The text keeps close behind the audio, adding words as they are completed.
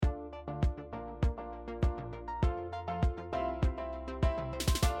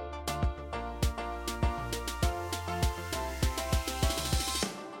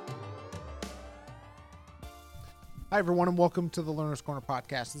Hi, everyone, and welcome to the Learner's Corner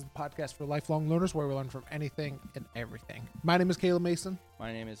podcast. This is a podcast for lifelong learners where we learn from anything and everything. My name is Caleb Mason.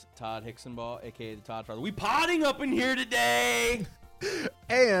 My name is Todd Hicksonball, a.k.a. the Todd Father. We potting up in here today!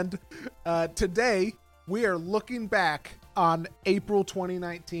 And today, we are looking back on April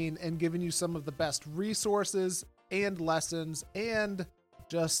 2019 and giving you some of the best resources and lessons and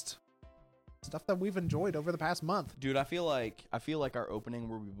just stuff that we've enjoyed over the past month. Dude, I feel like our opening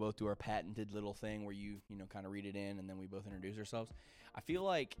where we both do our patented little thing where you kind of read it in and then we both introduce ourselves. I feel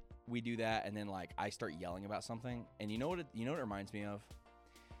like we do that and then like I start yelling about something. And you know what it reminds me of?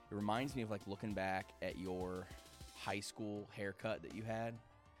 It reminds me of like looking back at your high school haircut that you had.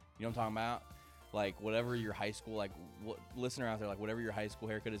 You know what I'm talking about? Like whatever your high school, like what listener out there, like whatever your high school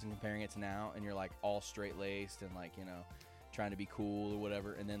haircut is and comparing it to now, and you're like all straight laced and like, trying to be cool or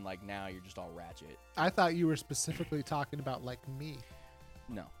whatever, and then like now you're just all ratchet. I thought you were specifically talking about like me.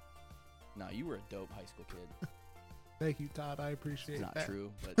 No, you were a dope high school kid. Thank you, Todd. I appreciate It's that. not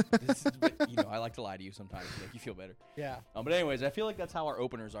true, but I like to lie to you sometimes to make you feel better. Yeah. But anyways, I feel like that's how our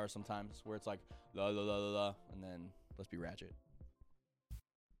openers are sometimes, where it's like la la la la la, and then let's be ratchet.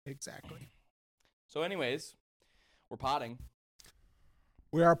 Exactly. So anyways, we're potting.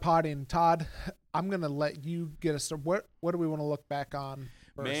 We are potting. Todd, I'm going to let you get us started. What do we want to look back on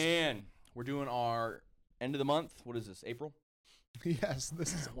first? Man, we're doing our end of the month. What is this, April? Yes,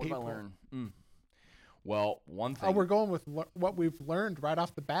 this is What April. did I learn? Well, one thing. Oh, we're going with what we've learned right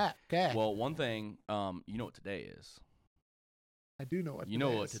off the bat. Okay. Well, one thing, you know what today is. I do know what You know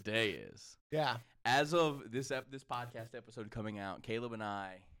today what is. today is. Yeah. As of this podcast episode coming out, Caleb and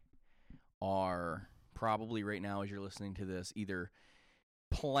I are probably right now, as you're listening to this, either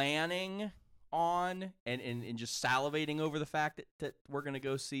planning on and just salivating over the fact that we're going to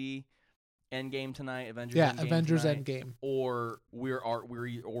go see Endgame tonight, Avengers tonight, Endgame. or we're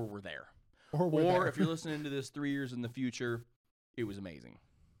there. Or we're there. If you're listening to this 3 years in the future, it was amazing.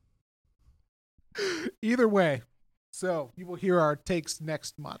 Either way. So you will hear our takes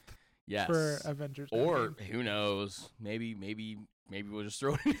next month Yes. for Avengers Or Endgame. who knows? Maybe we'll just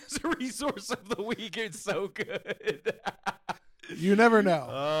throw it in as a resource of the week. It's so good. You never know.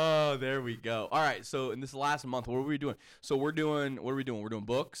 Oh, there we go. All right. So in this last month, what are we doing? So what are we doing? We're doing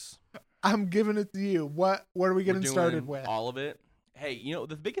books. I'm giving it to you. What are we getting started with? All of it. Hey,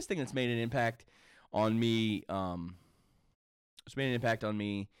 the biggest thing that's made an impact on me,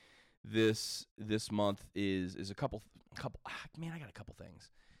 this month is a couple. Man, I got a couple things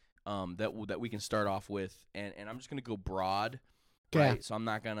that we can start off with, and I'm just gonna go broad. Okay. Right? So I'm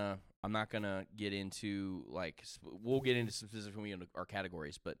not gonna get into like we'll get into specifically into our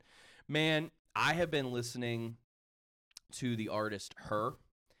categories, but man, I have been listening to the artist Her,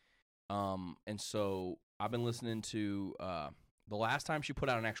 and so I've been listening to the last time she put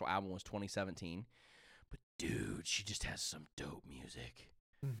out an actual album was 2017, but dude, she just has some dope music.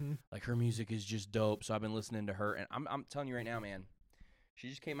 Mm-hmm. Like her music is just dope, so I've been listening to her, and I'm telling you right now, man, she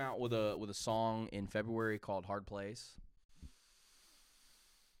just came out with a song in February called Hard Place.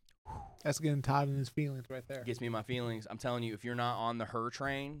 That's getting Todd in his feelings right there. Gets me in my feelings. I'm telling you, if you're not on the Her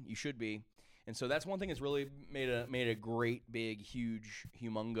train, you should be. And so that's one thing that's really made a great, big, huge,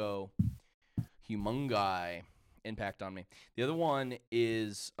 humongi impact on me. The other one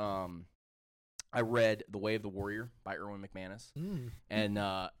is I read The Way of the Warrior by Erwin McManus. And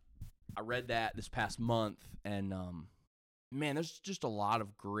I read that this past month, and man, there's just a lot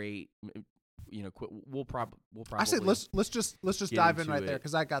of great we'll probably I said let's just dive in right there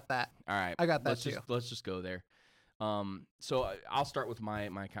because I got that. All right. I got that too. Let's just go there. So I'll start with my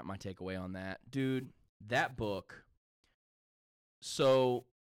takeaway on that. Dude, that book. So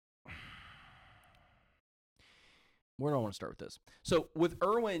where do I want to start with this? So with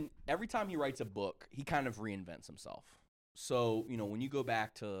Erwin, every time he writes a book, he kind of reinvents himself. So, when you go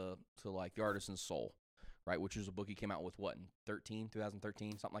back to like The Artisan's Soul, right, which is a book he came out with in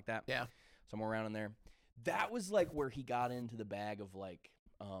 2013, something like that. Yeah. Somewhere around in there. That was like where he got into the bag of like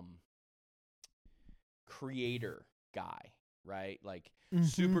creator guy, right? Like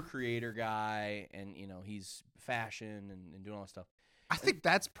super creator guy, and he's fashion and doing all that stuff. I think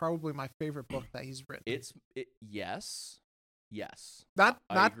that's probably my favorite book that he's written. Yes. Not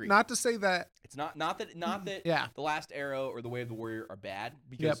agree. not to say that It's not that yeah. The Last Arrow or The Way of the Warrior are bad,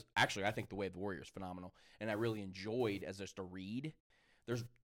 because actually I think The Way of the Warrior is phenomenal, and I really enjoyed as just a read.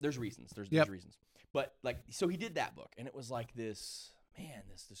 There's reasons. There's reasons. But like, so he did that book, and it was like this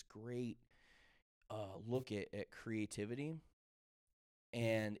great look at creativity,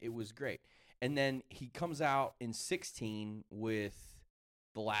 and it was great. And then he comes out in 2016 with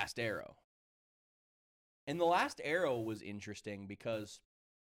The Last Arrow. And The Last Arrow was interesting because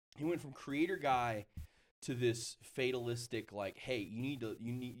he went from creator guy to this fatalistic, like, hey, you need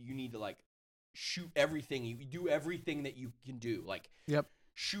to like shoot everything. You do everything that you can do. Like, Yep.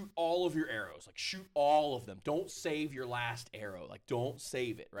 shoot all of your arrows. Like, shoot all of them. Don't save your last arrow. Like, don't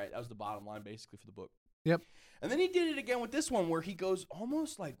save it, right? That was the bottom line basically for the book. Yep. And then he did it again with this one where he goes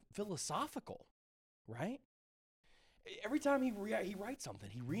almost like philosophical, right? Every time he writes something,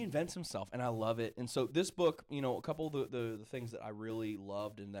 he reinvents himself, and I love it. And so this book, you know, a couple of the things that I really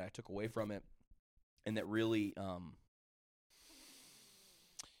loved and that I took away from it, and that really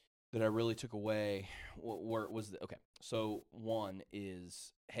took away was okay. So one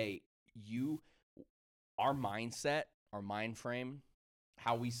is, hey, our mindset, our mind frame,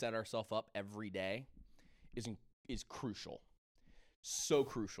 how we set ourselves up every day is crucial. So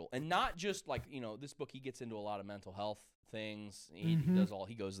crucial. And not just like, you know, this book, he gets into a lot of mental health things. He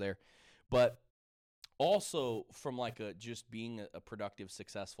goes there. But also from like just being a productive,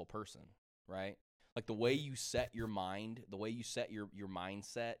 successful person, right? Like the way you set your mind, the way you set your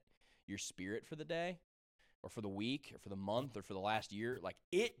mindset, your spirit for the day or for the week or for the month or for the last year, like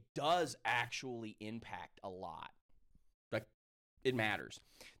it does actually impact a lot. Like it matters.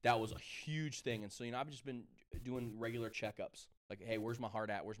 That was a huge thing. And so, you know, I've just been doing regular checkups. Like, hey, where's my heart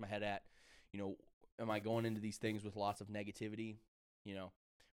at? Where's my head at? You know, am I going into these things with lots of negativity? You know,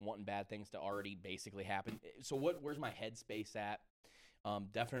 wanting bad things to already basically happen. So where's my headspace at?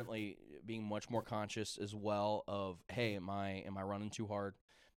 Definitely being much more conscious as well of, hey, am I running too hard?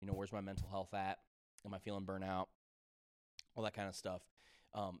 You know, where's my mental health at? Am I feeling burnout? All that kind of stuff.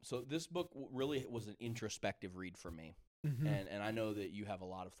 So this book really was an introspective read for me. Mm-hmm. And I know that you have a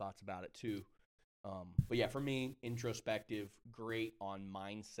lot of thoughts about it too. But yeah, for me, introspective, great on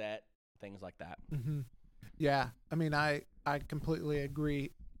mindset, things like that. Mm-hmm. Yeah, I mean, I completely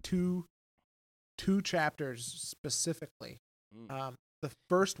agree. Two chapters specifically. The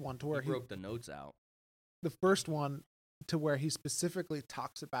first one to where he broke the notes out. The first one to where he specifically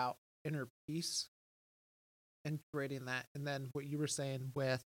talks about inner peace and creating that, and then what you were saying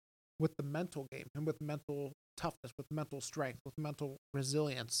with the mental game and with mental toughness, with mental strength, with mental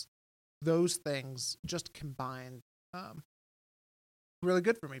resilience. Those things just combined really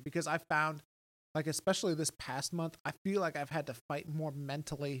good for me because I found, like, especially this past month, I feel like I've had to fight more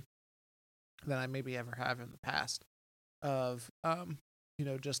mentally than I maybe ever have in the past of, you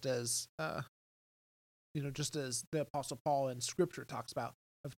know, just as the Apostle Paul in scripture talks about,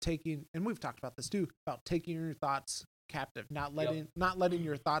 of taking, and we've talked about this too, about taking your thoughts captive, not letting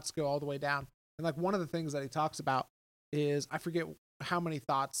your thoughts go all the way down. And like one of the things that he talks about is, I forget how many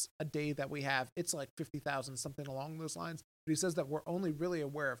thoughts a day that we have. It's like 50,000, something along those lines. But he says that we're only really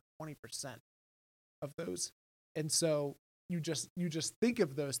aware of 20% of those. And so you just think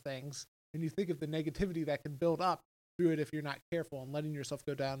of those things and you think of the negativity that can build up through it if you're not careful and letting yourself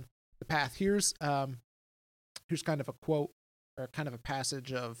go down the path. Here's kind of a quote or kind of a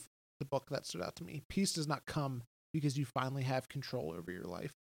passage of the book that stood out to me. Peace does not come because you finally have control over your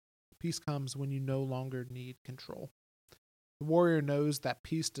life. Peace comes when you no longer need control. The warrior knows that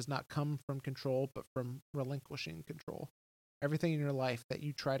peace does not come from control, but from relinquishing control. Everything in your life that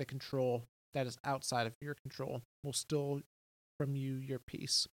you try to control that is outside of your control will steal from you your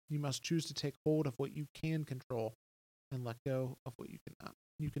peace. You must choose to take hold of what you can control and let go of what you cannot.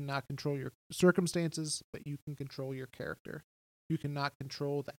 You cannot control your circumstances, but you can control your character. You cannot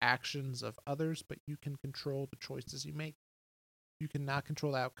control the actions of others, but you can control the choices you make. You cannot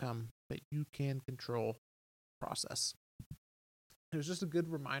control the outcome, but you can control the process. It was just a good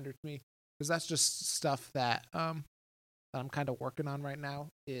reminder to me, because that's just stuff that I'm kind of working on right now,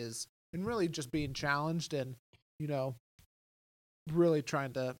 is, and really just being challenged and, you know, really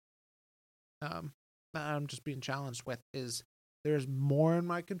trying to, I'm just being challenged with, is there's more in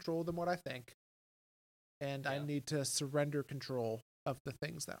my control than what I think. And I need to surrender control of the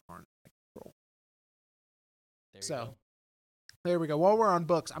things that aren't in my control. There we go. While we're on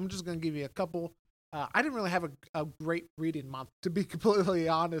books, I'm just going to give you a couple. I didn't really have a great reading month, to be completely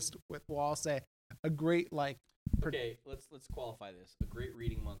honest with, well, I'll say a great, like. Okay, let's qualify this. A great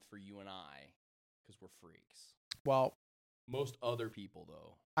reading month for you and I, because we're freaks. Well, most other people,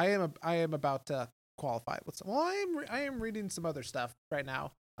 though. I am about to qualify with some. Well, I am reading some other stuff right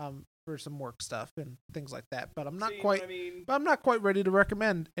now. For some work stuff and things like that, but I'm not quite ready to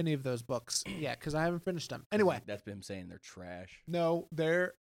recommend any of those books yet because I haven't finished them. Anyway, that's been saying they're trash. No,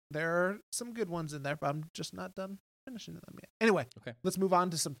 there are some good ones in there, but I'm just not done finishing them yet. Anyway, okay, let's move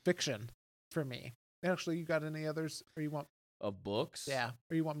on to some fiction for me. Actually, you got any others, or you want of books? Yeah,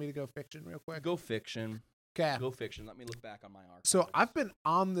 or you want me to go fiction real quick? Go fiction. Okay, go fiction. Let me look back on my archives. So I've been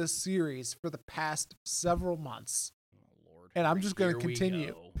on this series for the past several months. Oh Lord! And I'm just going to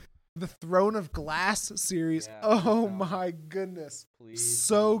continue. the Throne of Glass series. Yeah, Oh please tell me. my goodness. Please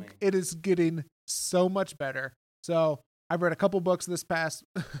tell me. It is getting so much better. So I've read a couple books this past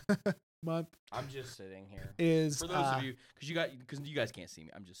month. I'm just sitting here. Is For those of you, because you guys can't see me,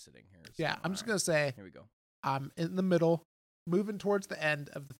 I'm just sitting here. yeah, So, I'm just all gonna say right, here we go. I'm in the middle, moving towards the end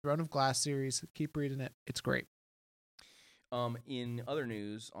of the Throne of Glass series. Keep reading it. It's great. In other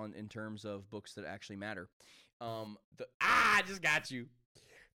news, in terms of books that actually matter, I just got you.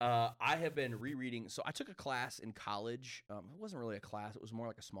 I have been rereading. So I took a class in college. It wasn't really a class; it was more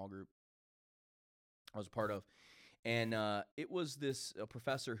like a small group I was a part of, and it was this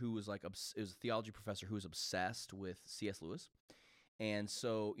professor who was like, it was a theology professor who was obsessed with C.S. Lewis. And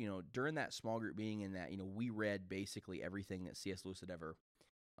so, during that small group being in that, we read basically everything that C.S. Lewis had ever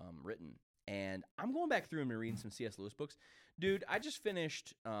written. And I'm going back through and reading some C.S. Lewis books. Dude, I just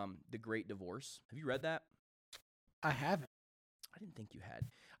finished The Great Divorce. Have you read that? I haven't. I didn't think you had.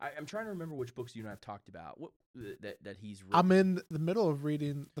 I'm trying to remember which books you and I have talked about. What that he's written. I'm in the middle of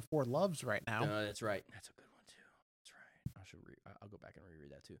reading The Four Loves right now. That's right. That's a good one too. That's right. I'll go back and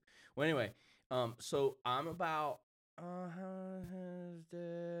reread that too. Well, anyway, so I'm about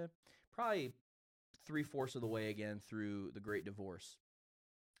probably 3/4 of the way again through The Great Divorce.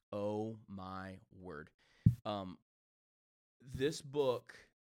 Oh my word. This book,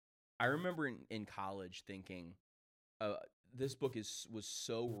 I remember in college thinking, this book was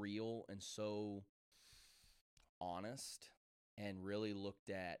so real and so honest, and really looked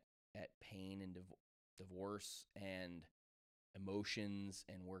at pain and divorce and emotions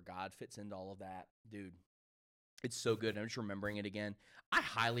and where God fits into all of that. Dude, it's so good. I'm just remembering it again. I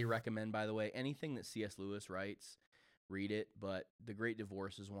highly recommend, by the way, anything that C.S. Lewis writes, read it. But The Great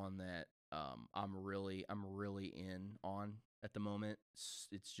Divorce is one that I'm really in on at the moment.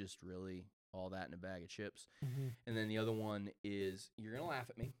 It's just really all that in a bag of chips. Mm-hmm. And then the other one is, you're gonna laugh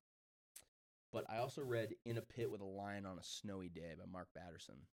at me, but I also read In a Pit with a Lion on a Snowy Day by Mark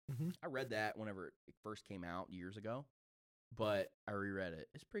Batterson. Mm-hmm. I read that whenever it first came out years ago, but I reread it.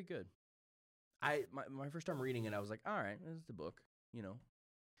 It's pretty good. My first time reading it, I was like, all right, this is the book. It's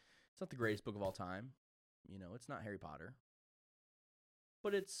not the greatest book of all time. It's not Harry Potter,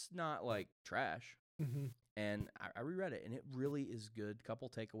 but it's not like trash. Mm-hmm. And I reread it, and it really is good. Couple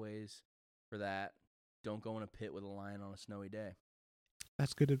takeaways for that. Don't go in a pit with a lion on a snowy day.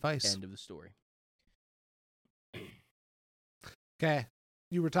 That's good advice. End of the story. Okay,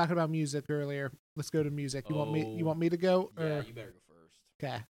 you were talking about music earlier. Let's go to music. You want me to go? Yeah, or? you better go first.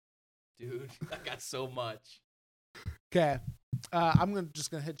 Okay. Dude, I got so much. Okay. I'm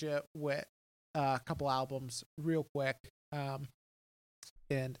just gonna hit you with a couple albums real quick.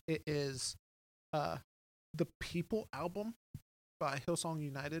 And it is the People album by Hillsong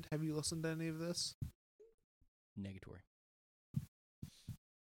United. Have you listened to any of this? Negatory.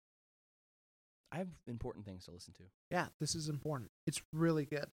 I have important things to listen to. Yeah, this is important. It's really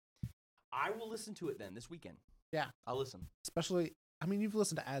good. I will listen to it then this weekend. Yeah. I'll listen. Especially, you've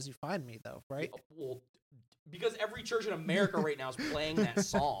listened to As You Find Me, though, right? Yeah, well, because every church in America right now is playing that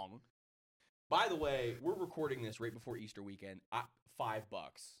song. By the way, we're recording this right before Easter weekend. $5.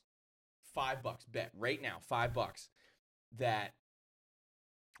 $5. Bet right now, $5. That,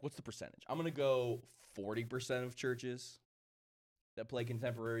 what's the percentage? I'm going to go 40% of churches that play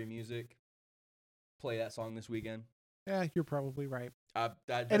contemporary music play that song this weekend. Yeah, you're probably right.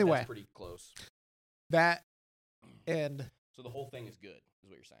 Anyway, that's pretty close. That and so the whole thing is good, is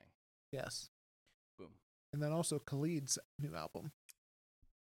what you're saying. Yes. Boom. And then also Khalid's new album.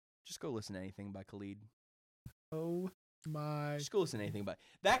 Just go listen to anything by Khalid. Oh my! Just go listen to anything by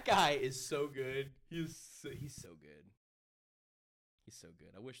that guy. Is so good. He's so good. He's so good.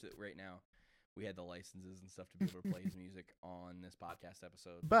 I wish that right now we had the licenses and stuff to be able to play his music on this podcast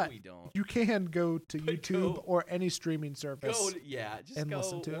episode, but we don't. You can go to YouTube or any streaming service. Just go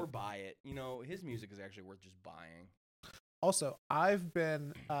listen to or it. buy it. His music is actually worth just buying. Also, I've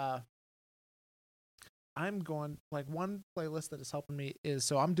been I'm going, like, one playlist that is helping me is,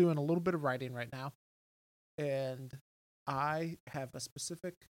 so I'm doing a little bit of writing right now, and I have a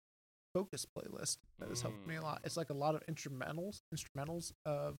specific focus playlist that has helped me a lot. It's like a lot of instrumentals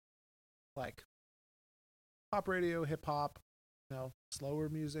of like pop radio, hip hop, slower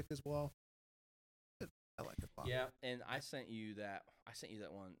music as well. I like it a lot. Yeah, and I sent you that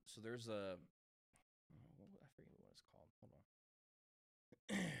one. So there's a, I forget what it's called. Hold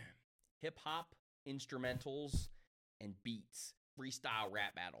on. Hip hop instrumentals and beats freestyle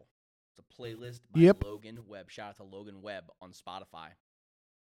rap battle. It's a playlist by Logan Webb. Shout out to Logan Webb on Spotify.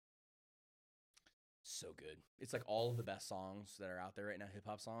 So good. It's like all of the best songs that are out there right now, hip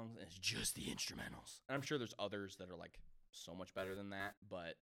hop songs, and it's just the instrumentals. And I'm sure there's others that are like so much better than that,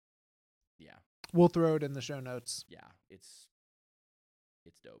 but Yeah. We'll throw it in the show notes. Yeah. It's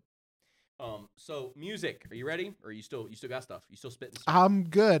dope. So music, are you ready? Or you still got stuff? You still spitting stuff? I'm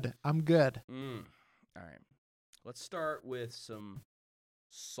good. All right. Let's start with some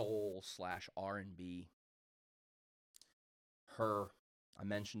soul/R&B. Her. I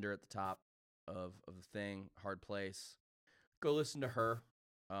mentioned her at the top of the thing, Hard Place. Go listen to her.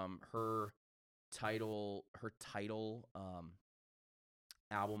 Her title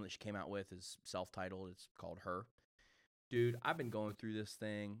album that she came out with is self-titled. It's called Her. Dude, I've been going through this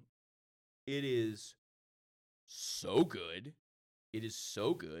thing. It is so good. It is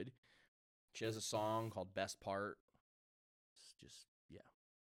so good. She has a song called Best Part. It's just, yeah.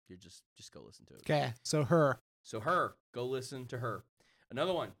 You just go listen to it. Okay, so Her. So Her, go listen to Her.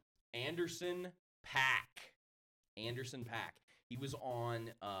 Another one, Anderson .Paak. Anderson .Paak. He was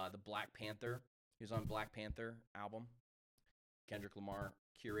on the Black Panther. He was on Black Panther album. Kendrick Lamar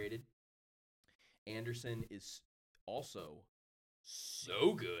curated. Anderson is also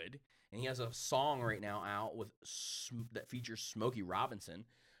so good. And he has a song right now out with that features Smokey Robinson.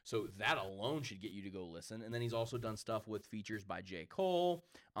 So that alone should get you to go listen. And then he's also done stuff with features by J. Cole,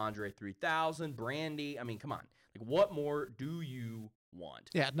 Andre 3000, Brandy. I mean, come on. Like, what more do you want?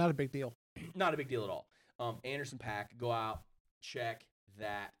 Yeah, not a big deal. Not a big deal at all. Anderson .Paak, go out, check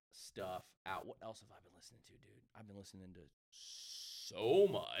that stuff out. What else have I been listening to, dude? I've been listening to so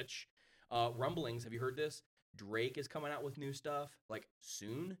much. Rumblings, have you heard this? Drake is coming out with new stuff, like,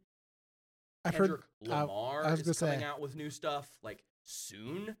 soon. Kendrick Lamar is coming out with new stuff, like,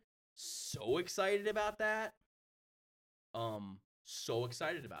 soon. So excited about that. So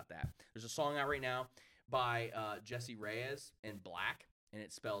excited about that. There's a song out right now by Jessie Reyez and Black, and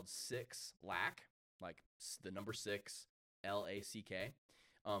it's spelled Six Lack, like the number 6, Lack.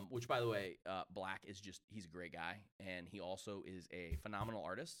 Which, by the way, Black is he's a great guy, and he also is a phenomenal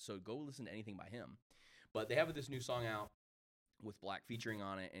artist, so go listen to anything by him. But they have this new song out with Black featuring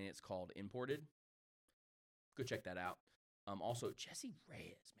on it, and it's called Imported. Go check that out. Also, Jessie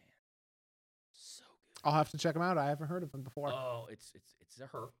Reyez, man. So good. I'll have to check him out. I haven't heard of him before. Oh, it's a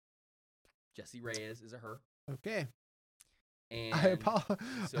her. Jessie Reyez is a her. Okay. And I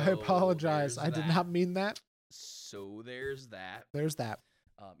apologize. I did not mean that. So there's that. There's that.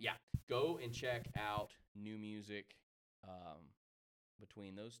 Yeah. Go and check out new music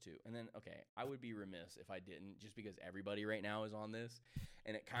between those two. And then, okay, I would be remiss if I didn't, just because everybody right now is on this.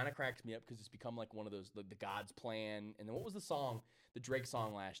 And it kind of cracks me up because it's become like one of those, the God's Plan. And then what was the song, the Drake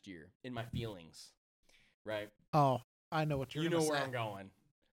song last year? In My Feelings. Right? Oh, I know what you're going to say. You know where I'm going.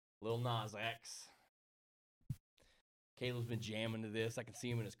 Lil Nas X. Caleb's been jamming to this. I can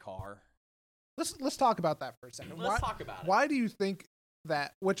see him in his car. Let's talk about that for a second. Let's talk about it. Why do you think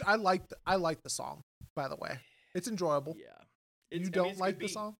that? Which I like the song, by the way. It's enjoyable. Yeah. You don't like the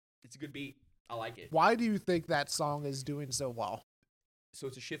song? It's a good beat. I like it. Why do you think that song is doing so well? So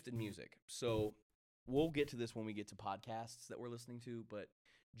it's a shift in music. So we'll get to this when we get to podcasts that we're listening to, but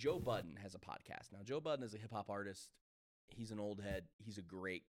Joe Budden has a podcast. Now, Joe Budden is a hip-hop artist. He's an old head. He's a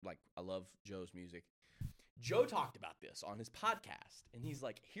great, I love Joe's music. Joe talked about this on his podcast, and he's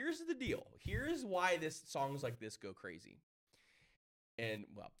like, here's the deal. Here's why songs like this go crazy. And,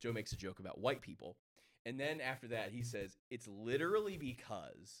 well, Joe makes a joke about white people. And then after that, he says, it's literally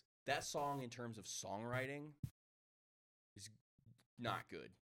because that song in terms of songwriting is not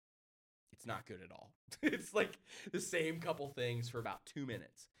good. It's not good at all. It's like the same couple things for about 2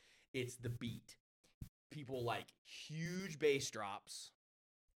 minutes. It's the beat. People like huge bass drops,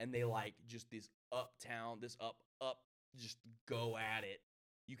 and they like just this uptown, this up, just go at it.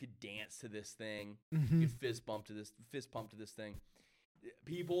 You could dance to this thing. Mm-hmm. You could fist pump to this thing.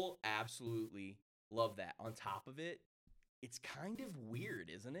 People absolutely love that. On top of it, it's kind of weird,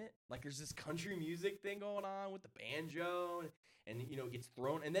 isn't it? Like, there's this country music thing going on with the banjo, and you know, it gets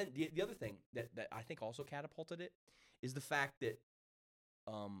thrown. And then the other thing that I think also catapulted it is the fact that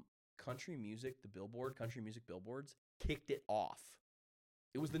country music billboards kicked it off.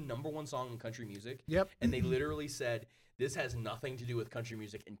 It was the number 1 song in country music. Yep. And they literally said, this has nothing to do with country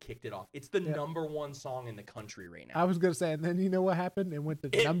music, and kicked it off. It's the number 1 song in the country right now. I was going to say, and then you know what happened? It went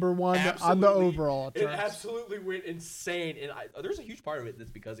to number 1 on the overall charts. It absolutely went insane. And there's a huge part of it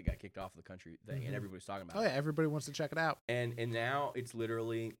that's because it got kicked off the country thing, and everybody's talking about it. Oh, yeah, everybody wants to check it out. And now it's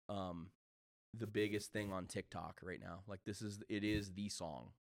literally the biggest thing on TikTok right now. Like, it is the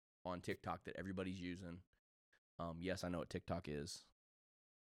song on TikTok that everybody's using. Yes, I know what TikTok is.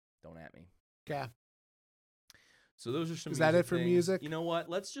 Don't at me. Yeah. So those are some. Is that it for things. music? You know what?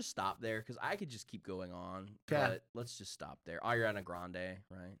 Let's just stop there because I could just keep going on. Okay. But let's just stop there. Ariana Grande,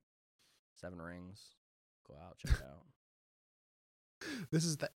 right? 7 Rings. Go out, check it out. This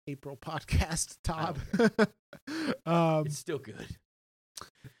is the April podcast, Todd. It's still good.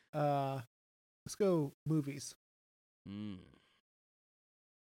 Let's go movies. I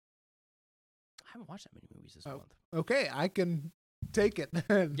haven't watched that many movies this month. Okay, I can take it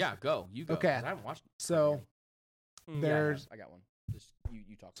then. Yeah, go. You go. Okay. 'cause I haven't watched. So there's. I got one. Just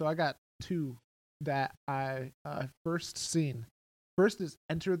you talk. So I got two that I first seen. First is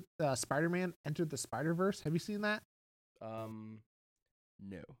Spider-Man Entered the Spider-Verse. Have you seen that?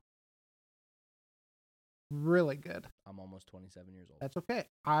 No. Really good. I'm almost 27 years old. That's okay.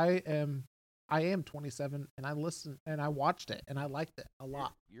 I am 27 and I listened and I watched it and I liked it a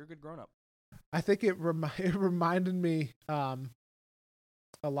lot. You're a good grown up. I think it reminded me a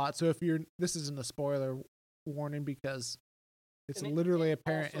lot. So this isn't a spoiler warning because it's literally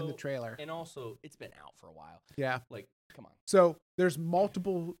apparent in the trailer. And also, it's been out for a while. Yeah. Like, come on. So there's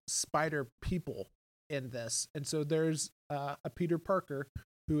multiple spider people in this, and so there's a Peter Parker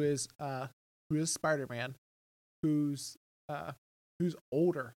who is Spider-Man, who's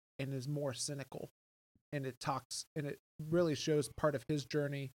older and is more cynical, and it really shows part of his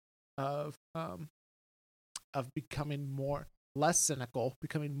journey of becoming less cynical,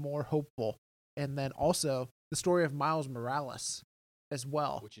 becoming more hopeful, and then also the story of Miles Morales as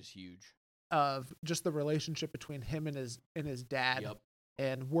well, Which is huge. of just the relationship between him and his dad. Yep.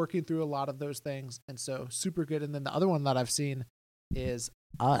 And working through a lot of those things. And so super good. And then the other one that I've seen is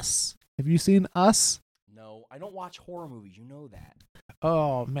Us. Have you seen Us? No, I don't watch horror movies. You know that.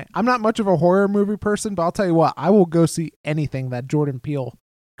 Oh man, I'm not much of a horror movie person, but I'll tell you what, I will go see anything that Jordan Peele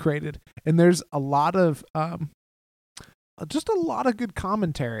created. And there's a lot of just a lot of good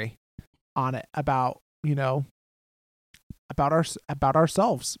commentary on it about, about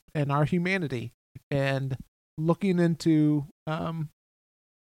ourselves and our humanity, and looking into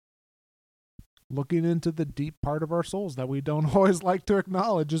the deep part of our souls that we don't always like to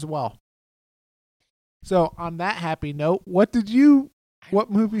acknowledge as well. So on that happy note, what movie?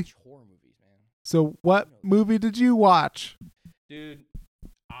 Watch horror movies, man. So what movie did you watch? Dude,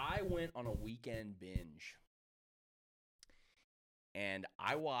 I went on a weekend binge. And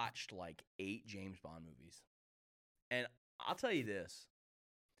I watched like 8 James Bond movies. And I'll tell you this.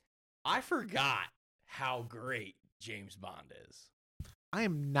 I forgot how great James Bond is. I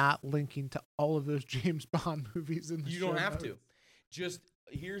am not linking to all of those James Bond movies in the show. You don't have notes. to. Just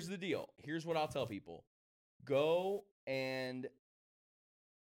here's the deal. Here's what I'll tell people. Go and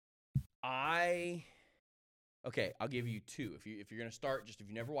I'll give you 2. If you're gonna start, just if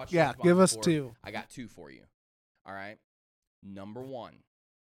you never watched James Bond give us before, 2. I got 2 for you. All right. Number 1,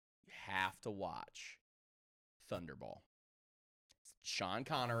 you have to watch Thunderball. It's Sean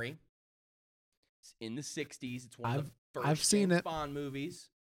Connery. It's in the 60s. It's one of the first I've seen James it. Bond movies.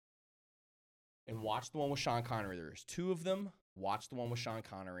 And watch the one with Sean Connery. There's 2 of them. Watch the one with Sean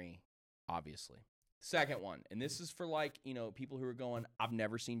Connery, obviously. Second one, and this is for people who are going, I've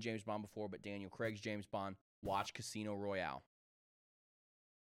never seen James Bond before, but Daniel Craig's James Bond. Watch Casino Royale.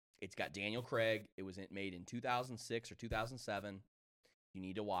 It's got Daniel Craig. It was made in 2006 or 2007. You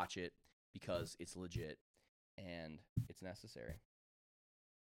need to watch it because it's legit and it's necessary.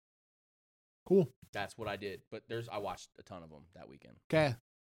 Cool. That's what I did. But I watched a ton of them that weekend. Okay.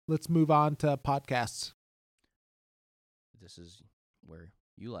 Let's move on to podcasts. This is where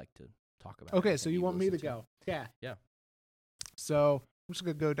you like to talk about. Okay, so everything you want me to listen go? Yeah. Yeah. So I'm just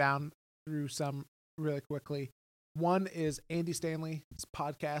going to go down through some really quickly. One is Andy Stanley's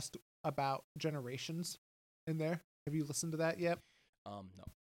podcast about generations in there. Have you listened to that yet? No.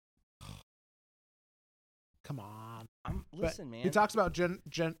 Come on. Listen, man. He talks about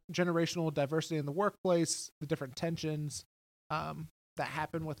generational diversity in the workplace, the different tensions that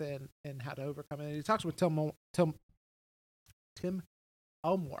happen within, and how to overcome it. And he talks with Tim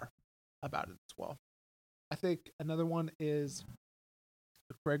Elmore about it as well. I think another one is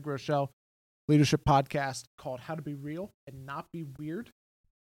the Craig Groeschel leadership podcast called How to Be Real and Not Be Weird.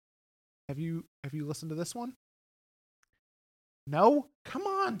 Have you listened to this one? No? Come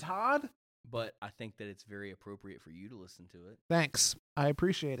on, Todd. But I think that it's very appropriate for you to listen to it. Thanks. I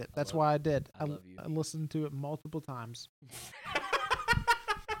appreciate it. That's why I did. I love you. I listened to it multiple times.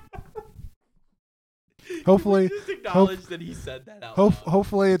 Hopefully, just acknowledge that he said that out loud.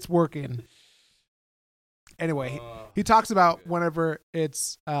 Hopefully it's working. Anyway, he talks about whenever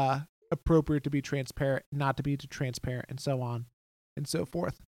it's appropriate to be transparent, not to be too transparent, and so on and so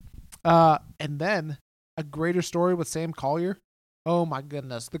forth. And then A Greater Story with Sam Collier. Oh my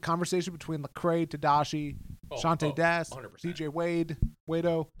goodness. The conversation between Lecrae, Tadashi, Shante Das, 100%. DJ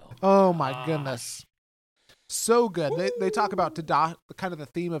Wado. Oh my goodness. So good. They talk about kind of the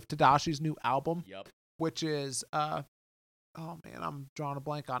theme of Tadashi's new album. Yep. Which is oh man, I'm drawing a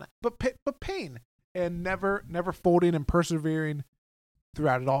blank on it. But pain, and never folding and persevering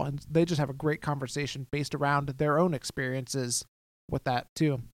throughout it all. And they just have a great conversation based around their own experiences with that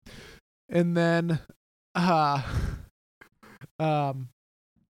too. And then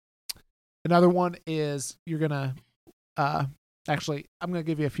another one is you're gonna actually I'm gonna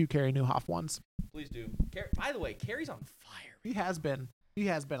give you a few Carey Nieuwhof ones. Please do. By the way, Carey's on fire. He has been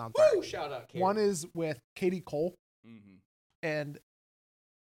on fire. Woo! Shout out, Carey. One is with Katie Cole, Mm-hmm. and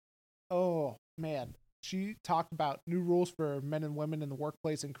oh man, she talked about new rules for men and women in the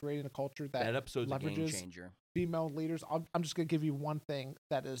workplace and creating a culture that episode's leverages a game changer. Female leaders. I'm just gonna give you one thing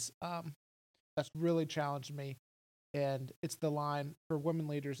that is that's really challenged me, and it's the line for women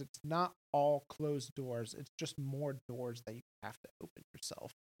leaders. It's not all closed doors. It's just more doors that you have to open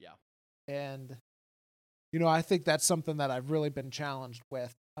yourself. Yeah. And I think that's something that I've really been challenged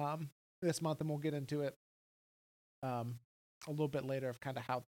with this month, and we'll get into it a little bit later of kind of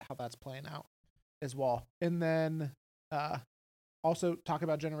how that's playing out as well. And then also talk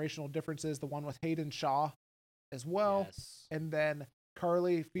about generational differences, the one with Hayden Shaw as well. Yes. And then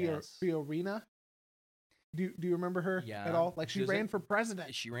Carly Fiorina. Do you remember her at all? Like she ran for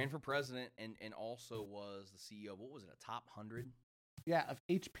president. She ran for president and also was the CEO. What was it? A top 100? Yeah, of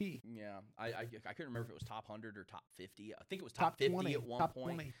HP. Yeah, I couldn't remember if it was top 100 or top 50. I think it was top 50 20, at one top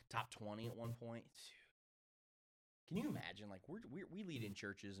point. 20. Top 20 at one point. Can you imagine? Like we lead in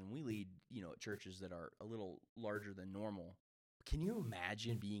churches, and we lead churches that are a little larger than normal. Can you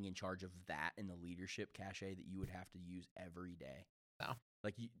imagine being in charge of that in the leadership cachet that you would have to use every day? No.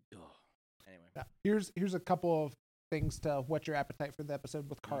 Like you. Ugh. Anyway. Yeah. Here's a couple of things to whet your appetite for the episode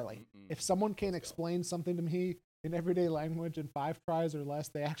with Carly. If someone can't explain something to me in everyday language in 5 tries or less,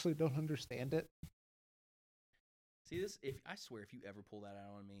 they actually don't understand it. See this? I swear, if you ever pull that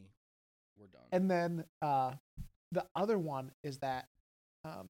out on me, we're done. And then the other one is that,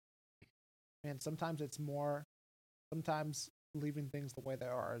 man, sometimes leaving things the way they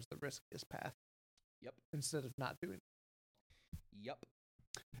are is the riskiest path. Yep. Instead of not doing it. Yep.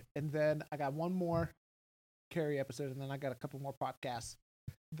 And then I got one more Carey episode, and then I got a couple more podcasts.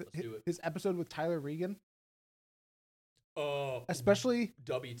 Let's do it. His episode with Tyler Regan. Oh. Especially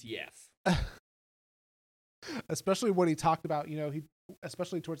WTF. Especially what he talked about, he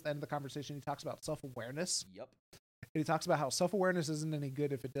especially towards the end of the conversation, he talks about self-awareness. Yep. And he talks about how self-awareness isn't any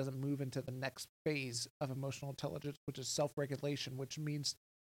good if it doesn't move into the next phase of emotional intelligence, which is self-regulation, which means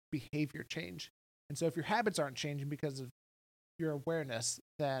behavior change. And so if your habits aren't changing because of your awareness,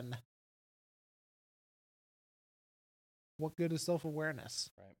 then what good is self-awareness?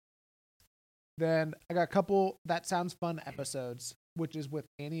 Right. Then I got a couple That Sounds Fun episodes, which is with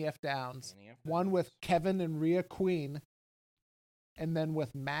Annie F. Downs. One with Kevin and Rhea Queen, and then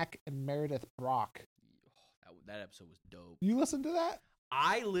with Mac and Meredith Brock. That episode was dope. You listened to that?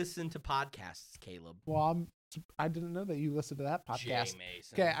 I listen to podcasts, Caleb. Well, I didn't know that you listened to that podcast. Jay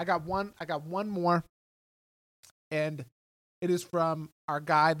Mason. Okay, I got one more, and it is from our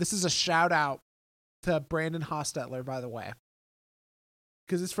guy. This is a shout out to Brandon Hostetler, by the way,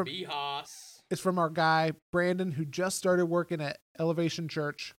 because it's from B-Hoss. It's from our guy Brandon, who just started working at Elevation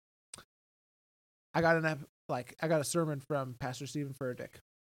Church. I got a sermon from Pastor Stephen Furtick,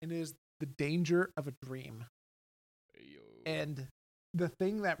 and it is the danger of a dream. And the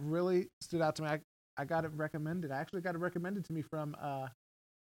thing that really stood out to me, I got it recommended. I actually got it recommended to me from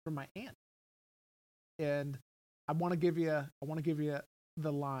my aunt, and I want to give you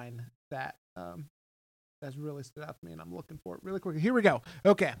the line that that's really stood out to me, and I'm looking for it really quickly. Here we go.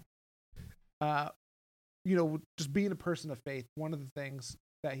 Okay. Just being a person of faith, one of the things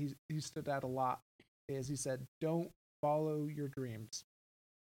that he stood out a lot is he said, don't follow your dreams.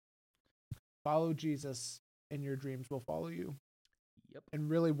 Follow Jesus, and your dreams will follow you. Yep. And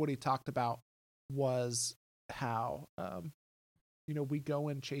really what he talked about was how, we go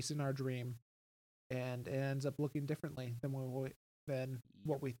in chasing our dream, and it ends up looking differently than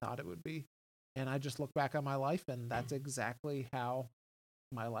what we thought it would be. And I just look back on my life, and that's exactly how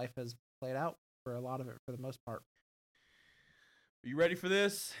my life has played out for a lot of it, for the most part. Are you ready for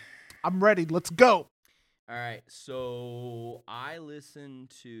this? I'm ready. Let's go. All right. So I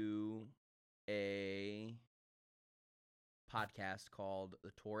listened to a podcast called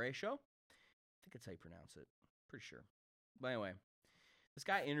The Torre Show. I think that's how you pronounce it. Pretty sure. But anyway, this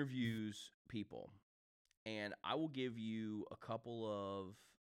guy interviews people, and I will give you a couple of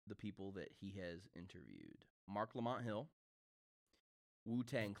the people that he has interviewed. Mark Lamont Hill,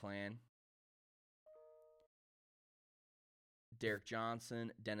 Wu-Tang Clan, Derek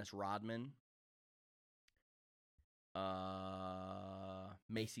Johnson, Dennis Rodman,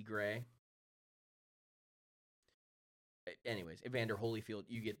 Macy Gray. anyways, Evander Holyfield,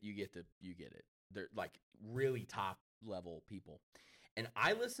 you get it. They're like really top level people. And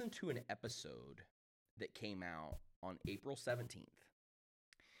I listened to an episode that came out on April 17th.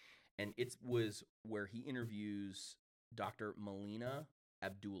 And it was where he interviews Dr. Melina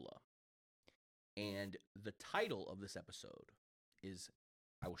Abdullah. And the title of this episode is,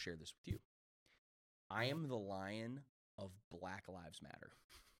 I will share this with you, I Am the Lion of Black Lives Matter.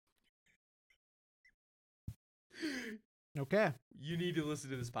 Okay. You need to listen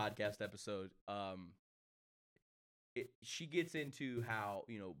to this podcast episode. She gets into how,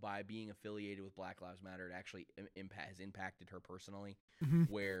 by being affiliated with Black Lives Matter, it actually has impacted her personally,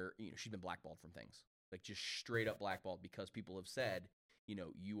 where, she's been blackballed from things. Like, just straight up blackballed because people have said,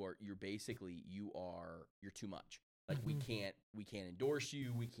 you're too much. Like, we can't endorse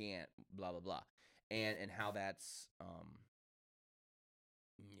you, we can't blah, blah, blah. And how that's,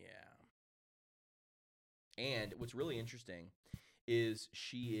 And what's really interesting is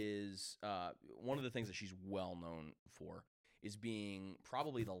she is one of the things that she's well known for is being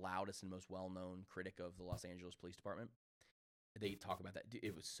probably the loudest and most well-known critic of the Los Angeles Police Department. They talk about that.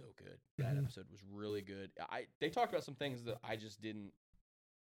 It was so good. That episode was really good. They talked about some things that I just didn't.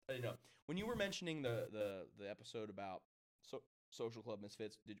 I don't know. When you were mentioning the episode about Social Club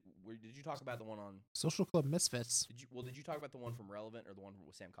Misfits, did you talk about the one on Social Club Misfits? Did you talk about the one from Relevant or the one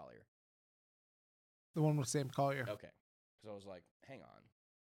with Sam Collier? The one with Sam Collier. Okay. Because I was like, hang on.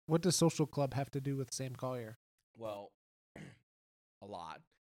 What does Social Club have to do with Sam Collier? Well, a lot.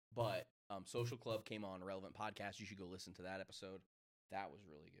 But Social Club came on a Relevant podcast. You should go listen to that episode. That was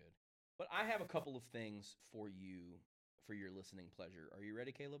really good. But I have a couple of things for you for your listening pleasure. Are you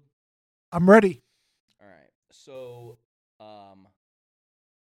ready, Caleb? I'm ready. All right. So,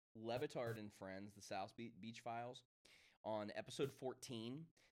 Levitard and Friends, the South Beach Files, on episode 14,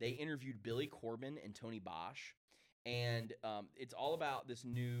 they interviewed Billy Corben and Tony Bosch, and it's all about this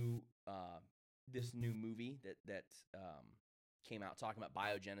new movie that came out talking about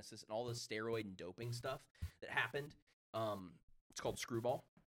biogenesis and all the steroid and doping stuff that happened. It's called Screwball,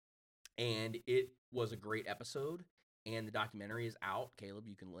 and it was a great episode. And the documentary is out. Caleb,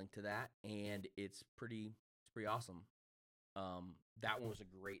 you can link to that, and it's pretty awesome. That one was a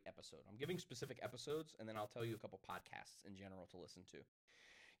great episode. I'm giving specific episodes, and then I'll tell you a couple podcasts in general to listen to.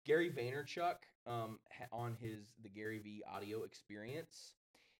 Gary Vaynerchuk, on the Gary V audio experience,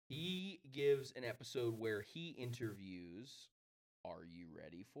 he gives an episode where he interviews. Are you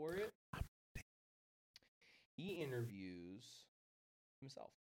ready for it? He interviews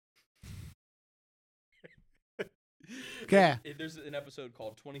himself. Okay. There's an episode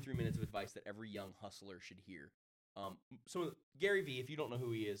called 23 Minutes of Advice That Every Young Hustler Should Hear. So Gary V, if you don't know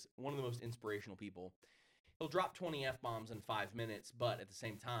who he is, one of the most inspirational people. He'll drop 20 F-bombs in 5 minutes, but at the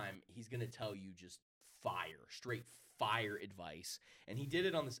same time, he's going to tell you just straight fire advice. And he did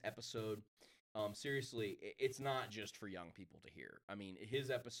it on this episode. Seriously, it's not just for young people to hear. I mean, his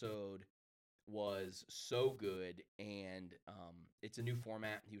episode was so good, and it's a new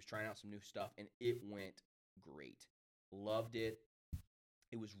format. He was trying out some new stuff, and it went great. Loved it.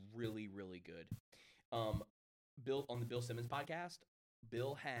 It was really, really good. Bill, on the Bill Simmons podcast,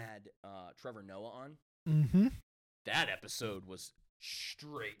 Bill had Trevor Noah on. Mm-hmm. That episode was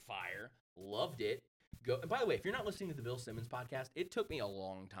straight fire. Loved it. And by the way, if you're not listening to the Bill Simmons podcast, it took me a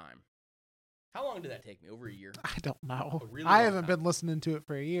long time. How long did that take me? Over a year? I don't know. Really I haven't been listening to it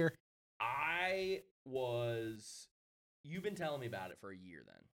for a year. You've been telling me about it for a year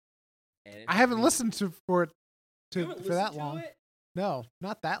then. And I haven't listened for that long. It? No,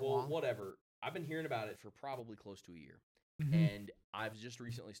 not that long. Well, whatever. I've been hearing about it for probably close to a year. Mm-hmm. And I've just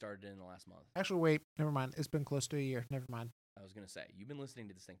recently started it in the last month. Actually, wait. Never mind. It's been close to a year. Never mind. I was going to say, you've been listening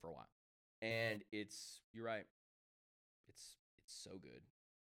to this thing for a while. And you're right. It's so good.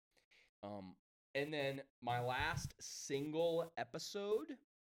 And then my last single episode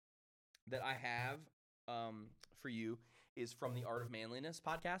that I have for you is from the Art of Manliness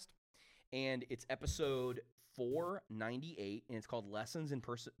podcast. And it's episode 498, and it's called Lessons in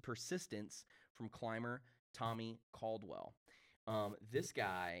Persistence from climber Tommy Caldwell. This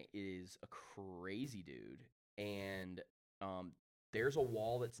guy is a crazy dude, and there's a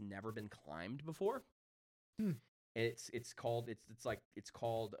wall that's never been climbed before. It's called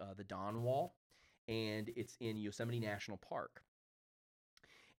the Dawn Wall, and it's in Yosemite National Park.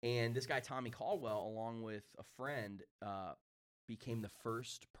 And this guy Tommy Caldwell, along with a friend, became the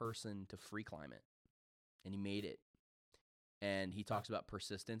first person to free climb it, and he made it. And he talks about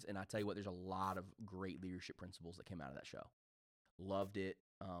persistence, and I tell you what, there's a lot of great leadership principles that came out of that show. Loved it.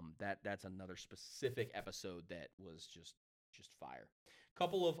 That's another specific episode that was just fire.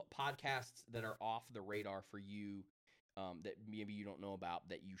 Couple of podcasts that are off the radar for you that maybe you don't know about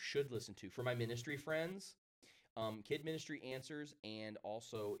that you should listen to. For my ministry friends, Kid Ministry Answers and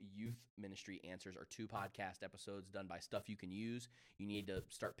also Youth Ministry Answers are 2 podcast episodes done by Stuff You Can Use. You need to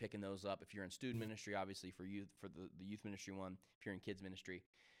start picking those up. If you're in student ministry, obviously for youth, for the youth ministry one. If you're in kids ministry,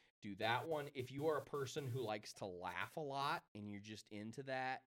 do that one. If you are a person who likes to laugh a lot and you're just into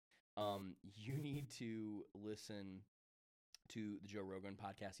that, you need to listen to the Joe Rogan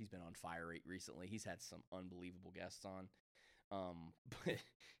podcast. He's been on fire recently. He's had some unbelievable guests on. But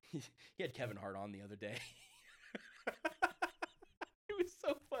he had Kevin Hart on the other day. It was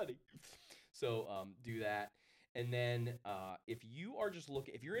so funny. So do that. And then if you are just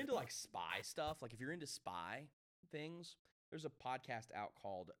if you're into like spy stuff, like if you're into spy things, there's a podcast out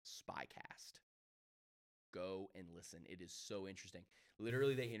called Spycast. Go and listen. It is so interesting.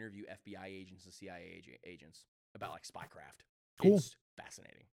 Literally, they interview FBI agents and CIA agents about like spycraft. Cool. It's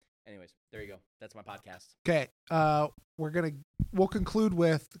fascinating. Anyways, there you go. That's my podcast. Okay. We'll conclude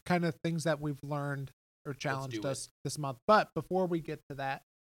with kind of things that we've learned or challenged us this month. But before we get to that,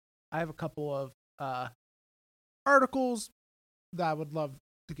 I have a couple of articles that I would love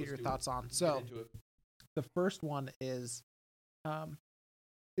to get your thoughts on. So the first one is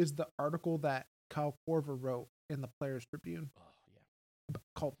the article that Kyle Korver wrote in the Players Tribune. Oh yeah.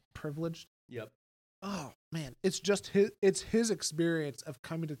 Called Privileged. Yep. Oh man, it's just his experience of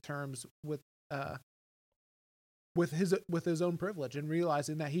coming to terms with his own privilege and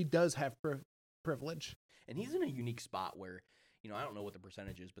realizing that he does have privilege. And he's in a unique spot where, I don't know what the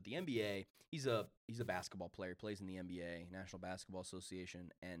percentage is, but the NBA, he's a basketball player, plays in the NBA, National Basketball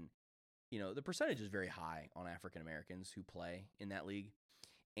Association, and the percentage is very high on African Americans who play in that league.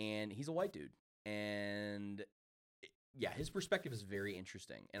 And he's a white dude. And yeah, his perspective is very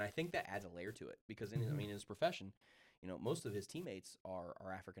interesting, and I think that adds a layer to it because in his profession, most of his teammates are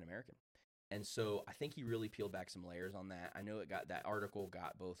African American, and so I think he really peeled back some layers on that. I know that article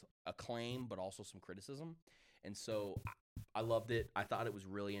got both acclaim but also some criticism, and so I loved it. I thought it was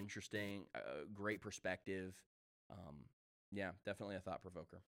really interesting, great perspective. Yeah, definitely a thought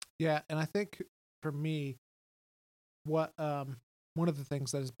provoker. Yeah, and I think for me, what one of the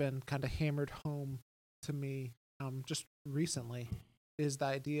things that has been kind of hammered home to me just recently is the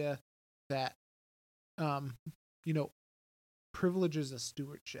idea that privilege is a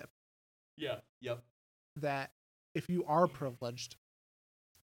stewardship. Yeah. Yep. That if you are privileged,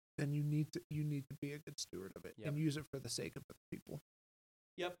 then you need to be a good steward of it and use it for the sake of other people.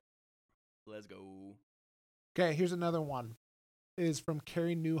 Yep. Let's go. Okay, here's another one. It is from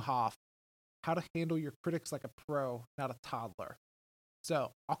Carrie Newhoff. How to handle your critics like a pro, not a toddler.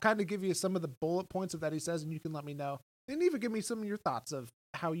 So I'll kind of give you some of the bullet points of that he says, and you can let me know. And even give me some of your thoughts of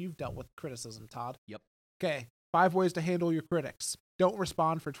how you've dealt with criticism, Todd. Yep. Okay, 5 ways to handle your critics. Don't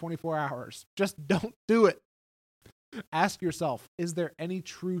respond for 24 hours. Just don't do it. Ask yourself, is there any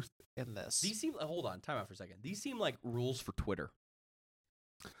truth in this? Hold on, time out for a second. These seem like rules for Twitter.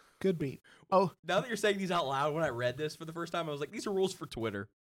 Could be. Oh, now that you're saying these out loud, when I read this for the first time, I was like, these are rules for Twitter.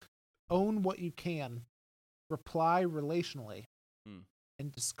 Own what you can. Reply relationally.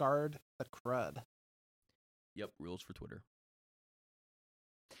 And discard the crud. Yep, rules for Twitter.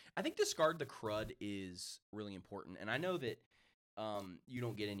 I think discard the crud is really important. And I know that you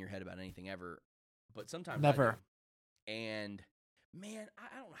don't get in your head about anything ever, but sometimes never. I do. And man,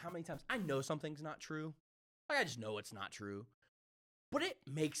 I don't know how many times I know something's not true. Like I just know it's not true. But it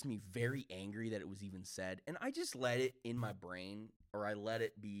makes me very angry that it was even said. And I just let it in my brain, or I let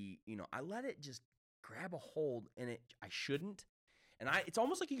it be, I let it just grab a hold, and I shouldn't. And it's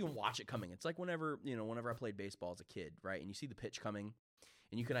almost like you can watch it coming. It's like whenever I played baseball as a kid, right? And you see the pitch coming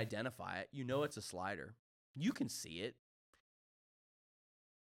and you can identify it. It's a slider. You can see it.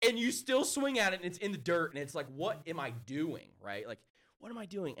 And you still swing at it and it's in the dirt. And it's like, what am I doing, right? Like, what am I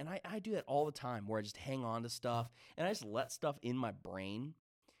doing? And I do that all the time where I just hang on to stuff and I just let stuff in my brain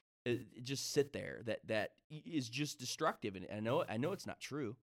just sit there that is just destructive. And I know it's not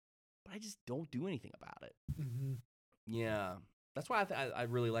true, but I just don't do anything about it. Mm-hmm. Yeah. That's why I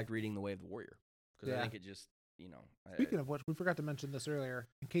really liked reading The Way of the Warrior, because I think it just, Speaking of which, we forgot to mention this earlier.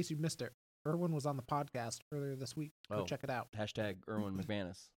 In case you missed it, Erwin was on the podcast earlier this week. Go check it out. Hashtag Erwin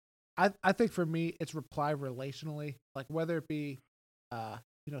McManus. I think for me, it's reply relationally. Like whether it be,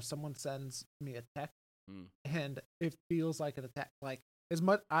 someone sends me a text and it feels like an attack. Like as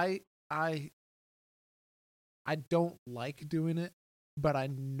much I don't like doing it, but I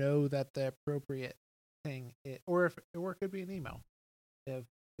know that the appropriate thing or it could be an email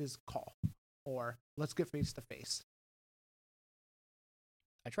is call or let's get face to face.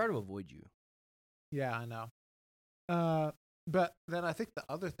 I try to avoid you. Yeah, I know. But then I think the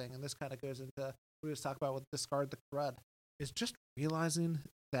other thing, and this kind of goes into we just talked about with discard the crud, is just realizing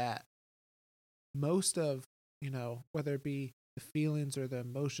that most of, whether it be the feelings or the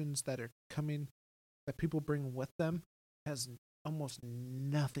emotions that are coming, that people bring with them, has almost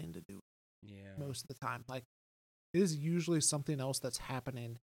nothing to do Yeah. most of the time. Like, it is usually something else that's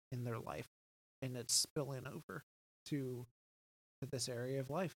happening in their life, and it's spilling over to this area of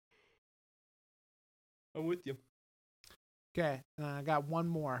life. I'm with you. Okay, I got one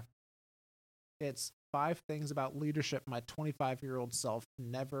more. It's 5 things about leadership my 25-year-old self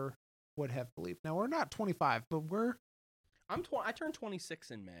never would have believed. Now, we're not 25, but we're... I turned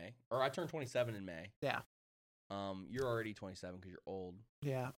 26 in May, or I turned 27 in May. Yeah. You're already 27 because you're old.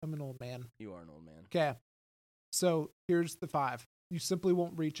 Yeah, I'm an old man. You are an old man. Okay, so here's the 5. You simply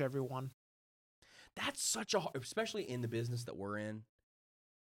won't reach everyone. That's such a, especially in the business that we're in,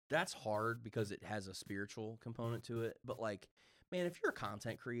 that's hard because it has a spiritual component to it. But like, man, if you're a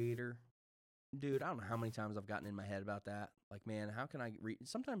content creator, dude, I don't know how many times I've gotten in my head about that. Like, man, how can I read?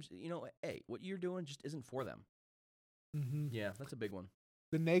 Sometimes, hey, what you're doing just isn't for them. Mm-hmm. Yeah, that's a big one.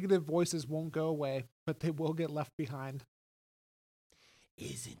 The negative voices won't go away, but they will get left behind.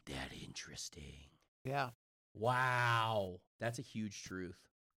 Isn't that interesting? Yeah. Wow. That's a huge truth.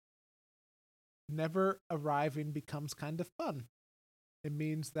 Never arriving becomes kind of fun. It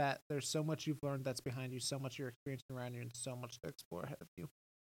means that there's so much you've learned that's behind you, so much you're experiencing around you, and so much to explore ahead of you.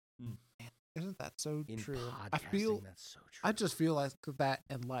 Mm. Man, isn't that so In true? podcasting, that's so true. I just feel like that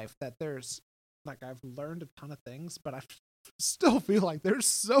in life, that there's, like, I've learned a ton of things, but I still feel like there's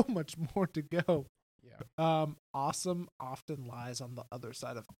so much more to go. Yeah. Awesome often lies on the other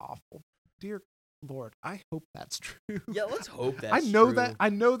side of awful. Dear Lord, I hope that's true. Yeah, let's hope that's I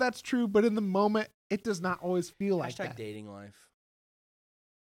know that's true, but in the moment, it does not always feel like that. Hashtag dating life.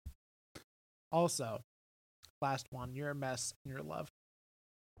 Also, last one, you're a mess and you're loved.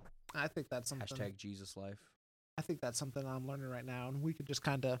 I think that's something. Hashtag Jesus life. I think that's something I'm learning right now, and we could just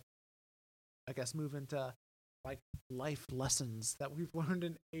kind of, I guess, move into like life lessons that we've learned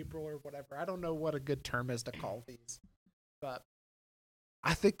in April or whatever. I don't know what a good term is to call these, but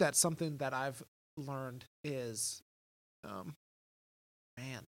I think that's something that I've learned is,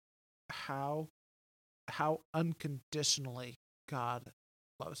 man, how unconditionally God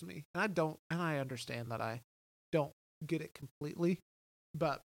loves me. And I understand that I don't get it completely,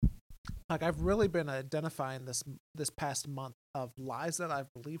 but like, I've really been identifying this past month of lies that I've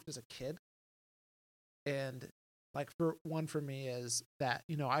believed as a kid. And like, for me is that,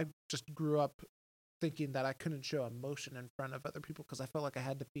 I just grew up thinking that I couldn't show emotion in front of other people because I felt like I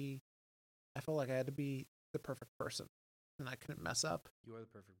had to be the perfect person and I couldn't mess up. You are the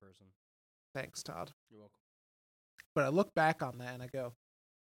perfect person. Thanks, Todd. You're welcome. But I look back on that and I go,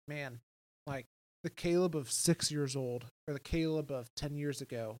 man, like, the Caleb of 6 years old, or the Caleb of 10 years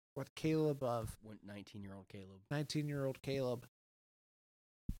ago, or the Caleb of 19-year-old Caleb. 19-year-old Caleb.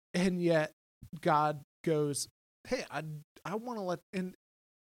 And yet God goes, hey, I want to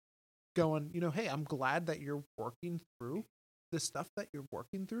hey, I'm glad that you're working through the stuff that you're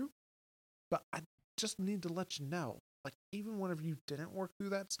working through, but I just need to let you know, like, even whenever you didn't work through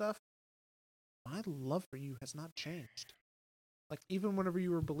that stuff, my love for you has not changed. Like, even whenever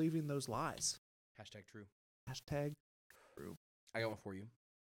you were believing those lies. Hashtag true. Hashtag true. I got one for you.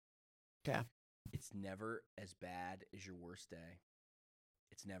 Okay. It's never as bad as your worst day.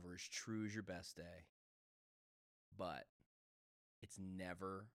 It's never as true as your best day. But it's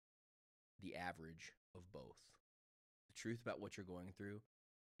never the average of both. The truth about what you're going through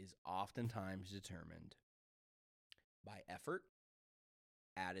is oftentimes determined by effort,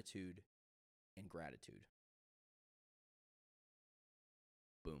 attitude, and gratitude.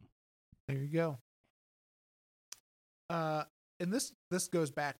 Boom. There you go. And this goes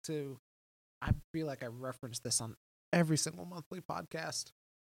back to, I feel like I referenced this on every single monthly podcast,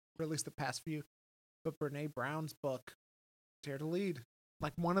 or at least the past few, but Brene Brown's book, Dare to Lead.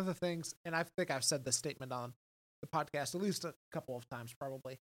 Like, one of the things, and I think I've said this statement on the podcast at least a couple of times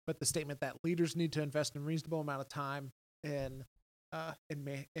probably, but the statement that leaders need to invest in a reasonable amount of time in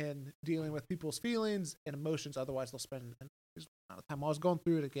dealing with people's feelings and emotions, otherwise they'll spend a reasonable amount of time. I was going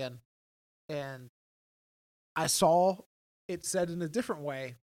through it again, and I saw it said in a different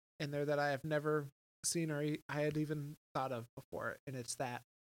way in there that I have never seen or I had even thought of before. And it's that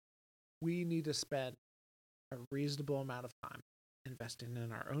we need to spend a reasonable amount of time investing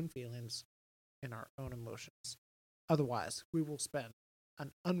in our own feelings and our own emotions. Otherwise, we will spend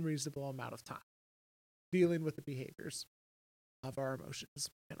an unreasonable amount of time dealing with the behaviors of our emotions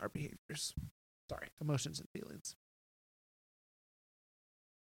and our behaviors. Emotions and feelings.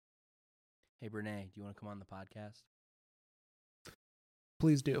 Hey, Brene, do you want to come on the podcast?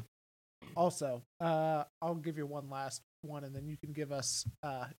 Please do. Also, I'll give you one last one, and then you can give us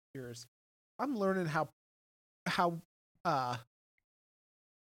yours. I'm learning how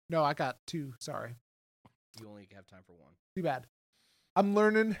no, I got two. Sorry, You only have time for one. too bad. I'm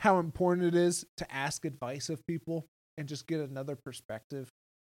learning how important it is to ask advice of people and just get another perspective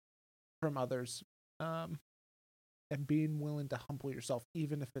from others, and being willing to humble yourself,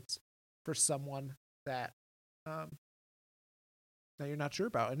 even if it's for someone that that you're not sure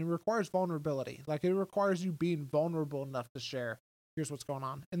about. And it requires vulnerability. Like, it requires you being vulnerable enough to share, here's what's going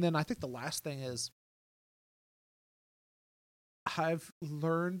on. And then I think the last thing is, I've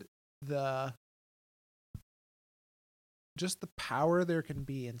learned just the power there can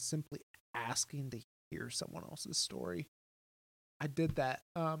be in simply asking to hear someone else's story. I did that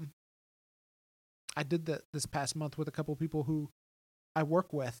this past month with a couple of people who I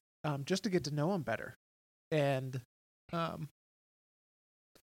work with, just to get to know them better. And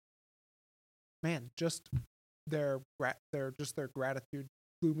man, just their gratitude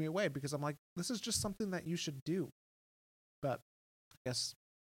blew me away, because I'm like, this is just something that you should do. But I guess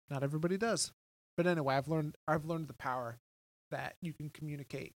not everybody does. But anyway, I've learned the power that you can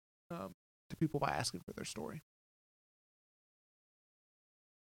communicate to people by asking for their story.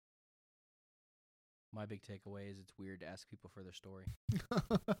 My big takeaway is it's weird to ask people for their story.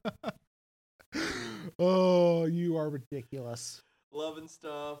 Oh, you are ridiculous. Loving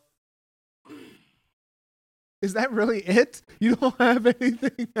stuff. Is that really it? You don't have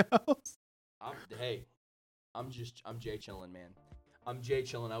anything else? I'm Jay chillin', man. I'm Jay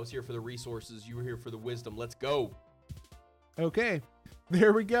chillin'. I was here for the resources. You were here for the wisdom. Let's go. Okay,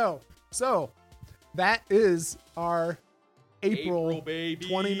 there we go. So that is our April baby.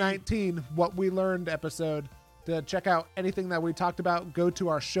 2019 What We Learned episode. To check out anything that we talked about, go to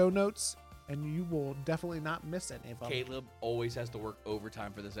our show notes, and you will definitely not miss any of them. Caleb always has to work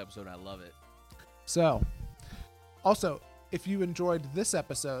overtime for this episode. I love it. So, also, if you enjoyed this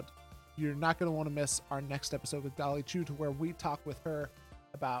episode, you're not going to want to miss our next episode with Dolly Chu, to where we talk with her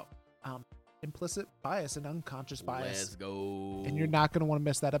about implicit bias and unconscious bias. Let's go. And you're not going to want to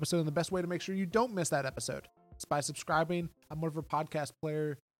miss that episode. And the best way to make sure you don't miss that episode is by subscribing on whatever podcast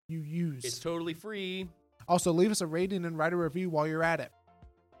player you use. It's totally free. Also, leave us a rating and write a review while you're at it.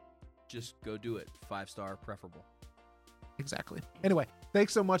 Just go do it. 5-star preferable. Exactly. Anyway,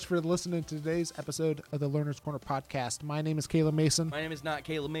 thanks so much for listening to today's episode of the Learner's Corner podcast. My name is Caleb Mason. My name is not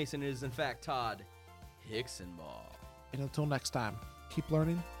Caleb Mason. It is, in fact, Todd Hicksonball. And until next time, keep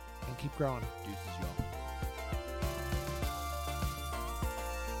learning and keep growing. Deuces, y'all.